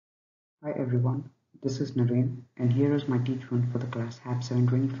Hi everyone, this is Naren and here is my teach one for the class HAP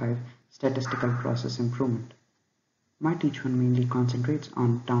 725 Statistical Process Improvement. My teach one mainly concentrates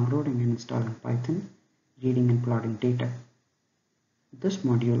on downloading and installing Python, reading and plotting data. This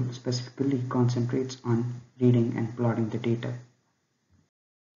module specifically concentrates on reading and plotting the data.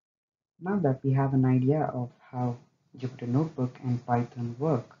 Now that we have an idea of how Jupyter Notebook and Python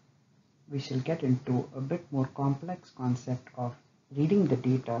work, we shall get into a bit more complex concept of reading the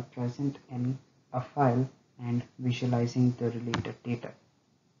data present in a file and visualizing the related data.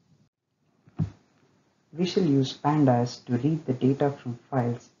 We shall use pandas to read the data from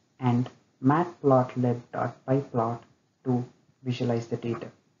files and matplotlib.pyplot to visualize the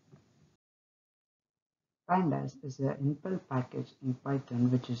data. Pandas is an inbuilt package in Python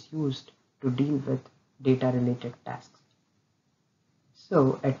which is used to deal with data related tasks.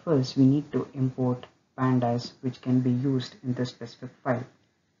 So at first we need to import pandas which can be used in the specific file.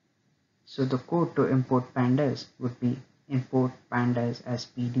 So the code to import pandas would be import pandas as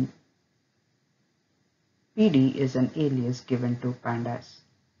pd. pd is an alias given to pandas.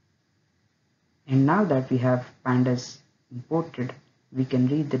 And now that we have pandas imported, we can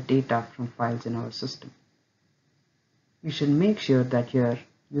read the data from files in our system. You should make sure that you are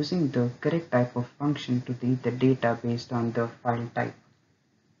using the correct type of function to read the data based on the file type.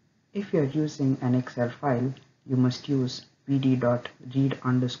 If you are using an Excel file, you must use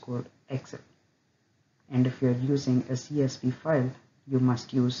pd.read_Excel. And if you are using a CSV file, you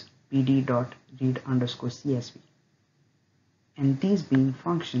must use pd.read_CSV. And these being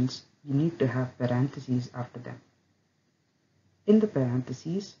functions, you need to have parentheses after them. In the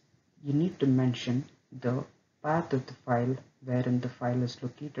parentheses, you need to mention the path of the file wherein the file is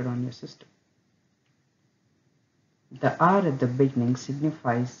located on your system. The R at the beginning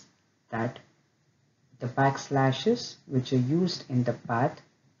signifies that the backslashes which are used in the path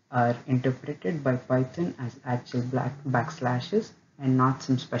are interpreted by Python as actual backslashes and not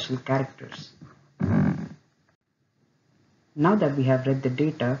some special characters. Now that we have read the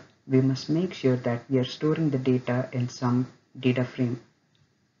data, we must make sure that we are storing the data in some data frame.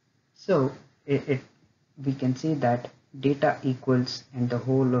 So we can say that data equals in the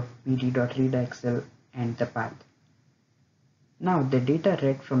whole of pd.readXL and the path. Now the data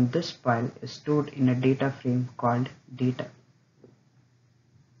read from this file is stored in a data frame called data.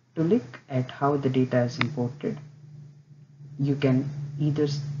 To look at how the data is imported, you can either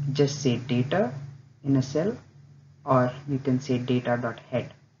just say data in a cell or you can say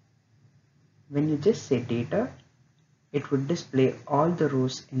data.head. When you just say data, it would display all the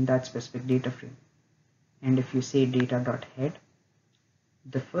rows in that specific data frame. And if you say data.head,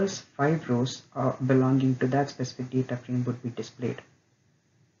 the first 5 rows belonging to that specific data frame would be displayed.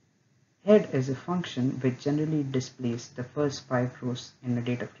 Head is a function which generally displays the first 5 rows in a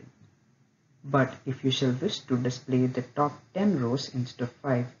data frame. But if you shall wish to display the top 10 rows instead of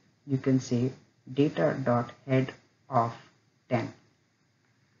 5, you can say data.head of 10.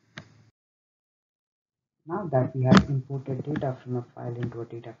 Now that we have imported data from a file into a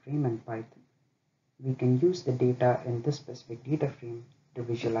data frame in Python, we can use the data in this specific data frame to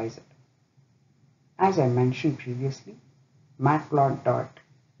visualize it. As I mentioned previously,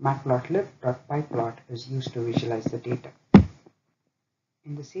 matplotlib.pyplot is used to visualize the data.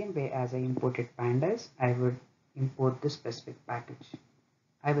 In the same way as I imported pandas, I would import this specific package.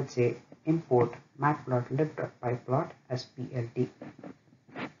 I would say import matplotlib.pyplot as plt.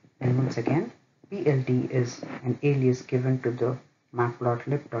 And once again, plt is an alias given to the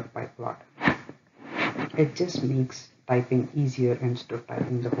matplotlib.pyplot. It just makes typing easier instead of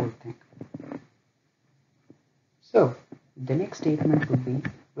typing the whole thing. So the next statement would be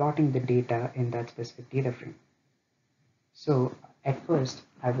plotting the data in that specific data frame. So at first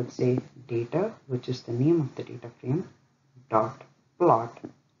I would say data, which is the name of the data frame, dot plot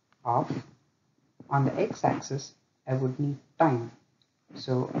of, on the x-axis I would need time.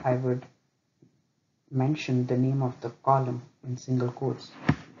 So I would mention the name of the column in single quotes.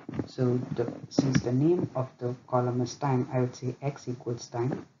 So since the name of the column is time, I would say x equals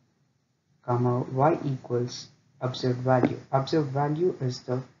time, comma y equals observed value. Observed value is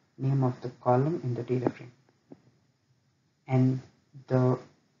the name of the column in the data frame. And the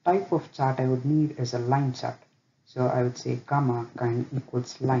type of chart I would need is a line chart. So I would say comma kind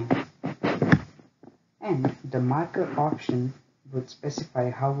equals line. And the marker option would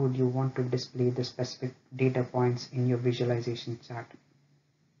specify how would you want to display the specific data points in your visualization chart.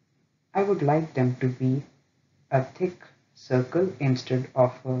 I would like them to be a thick circle instead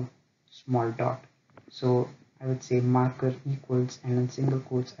of a small dot. So I would say marker equals, and in single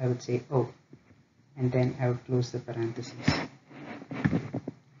quotes I would say O, and then I would close the parentheses.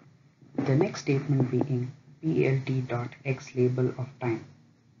 The next statement being plt.x label of time.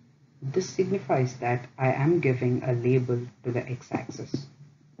 This signifies that I am giving a label to the x-axis.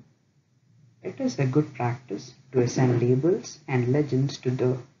 It is a good practice to assign labels and legends to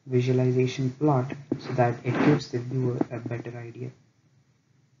the visualization plot so that it gives the viewer a better idea.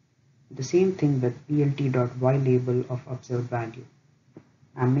 The same thing with plt.y label of observed value.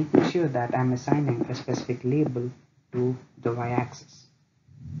 I'm making sure that I'm assigning a specific label to the y-axis.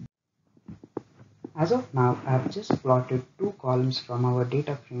 As of now, I've just plotted two columns from our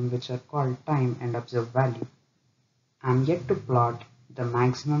data frame which are called time and observed value. I'm yet to plot the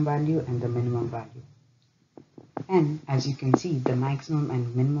maximum value and the minimum value. And as you can see, the maximum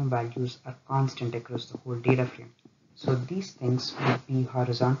and minimum values are constant across the whole data frame. So these things would be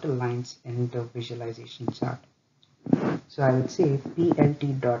horizontal lines in the visualization chart. So I would say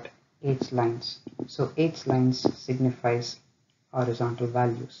plt.h lines. So h lines signifies horizontal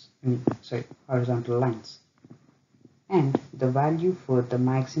values, horizontal lines. And the value for the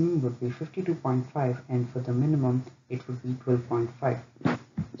maximum would be 52.5 and for the minimum it would be 12.5.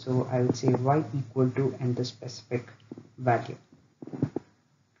 So I would say y equal to and the specific value.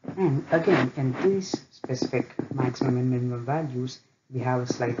 And again, in these specific maximum and minimum values, we have a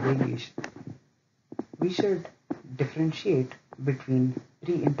slight variation. We should differentiate between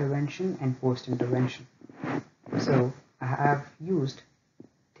pre-intervention and post-intervention. So I have used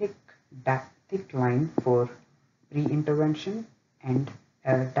thick line for pre-intervention and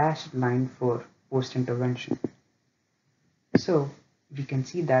a dashed line for post-intervention. So we can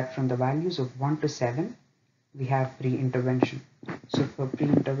see that from the values of 1 to 7, we have pre-intervention. So for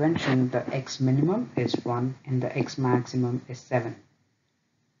pre-intervention, the x minimum is 1 and the x maximum is 7.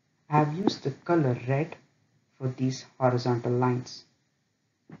 I have used the color red for these horizontal lines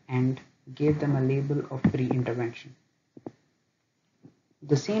and gave them a label of pre-intervention.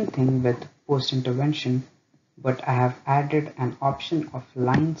 The same thing with post-intervention, but I have added an option of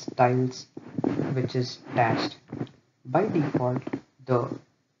line styles which is dashed. By default, the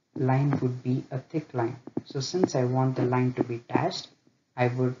line would be a thick line. So since I want the line to be dashed, I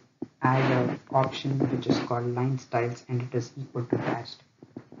would add an option which is called line styles and it is equal to dashed.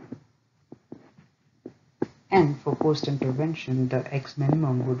 And for post intervention, the x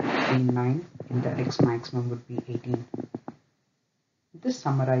minimum would be 9 and the x maximum would be 18. This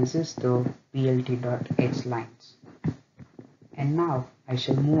summarizes the plt.h lines. And now I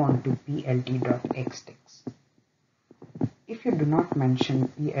shall move on to plt.x ticks. If you do not mention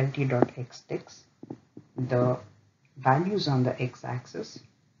plt.x ticks, the values on the x-axis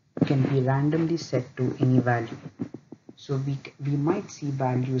can be randomly set to any value. So we might see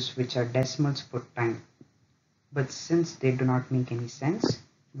values which are decimals for time. But since they do not make any sense,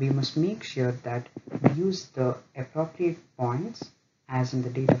 we must make sure that we use the appropriate points as in the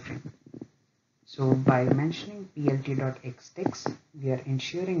data frame. So by mentioning plt.x ticks, we are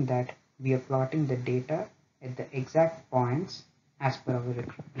ensuring that we are plotting the data at the exact points as per our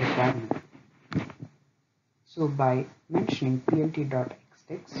requirement. So by mentioning plt.x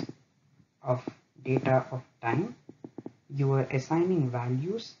ticks of data of time, you are assigning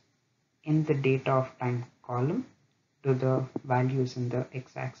values in the data of time column to the values in the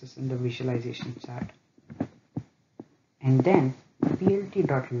x-axis in the visualization chart. And then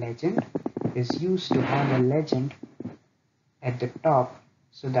plt.legend is used to have a legend at the top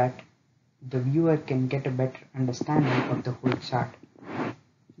so that the viewer can get a better understanding of the whole chart.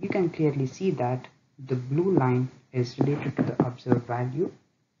 You can clearly see that the blue line is related to the observed value.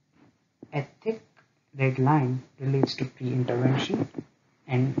 A thick red line relates to pre-intervention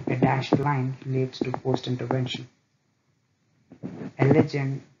and a dashed line relates to post-intervention.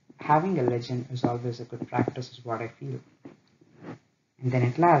 Having a legend is always a good practice is what I feel. And then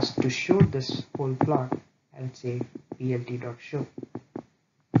at last, to show this whole plot, I'll say plt.show.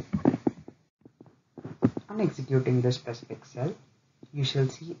 On executing this specific cell, you shall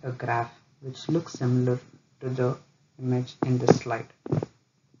see a graph which looks similar to the image in this slide.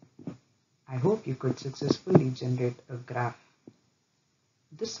 I hope you could successfully generate a graph.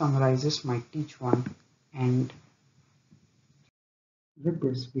 This summarizes my teach one, and with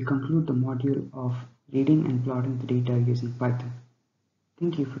this we conclude the module of reading and plotting the data using Python.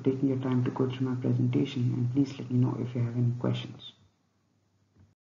 Thank you for taking your time to go through my presentation, and please let me know if you have any questions.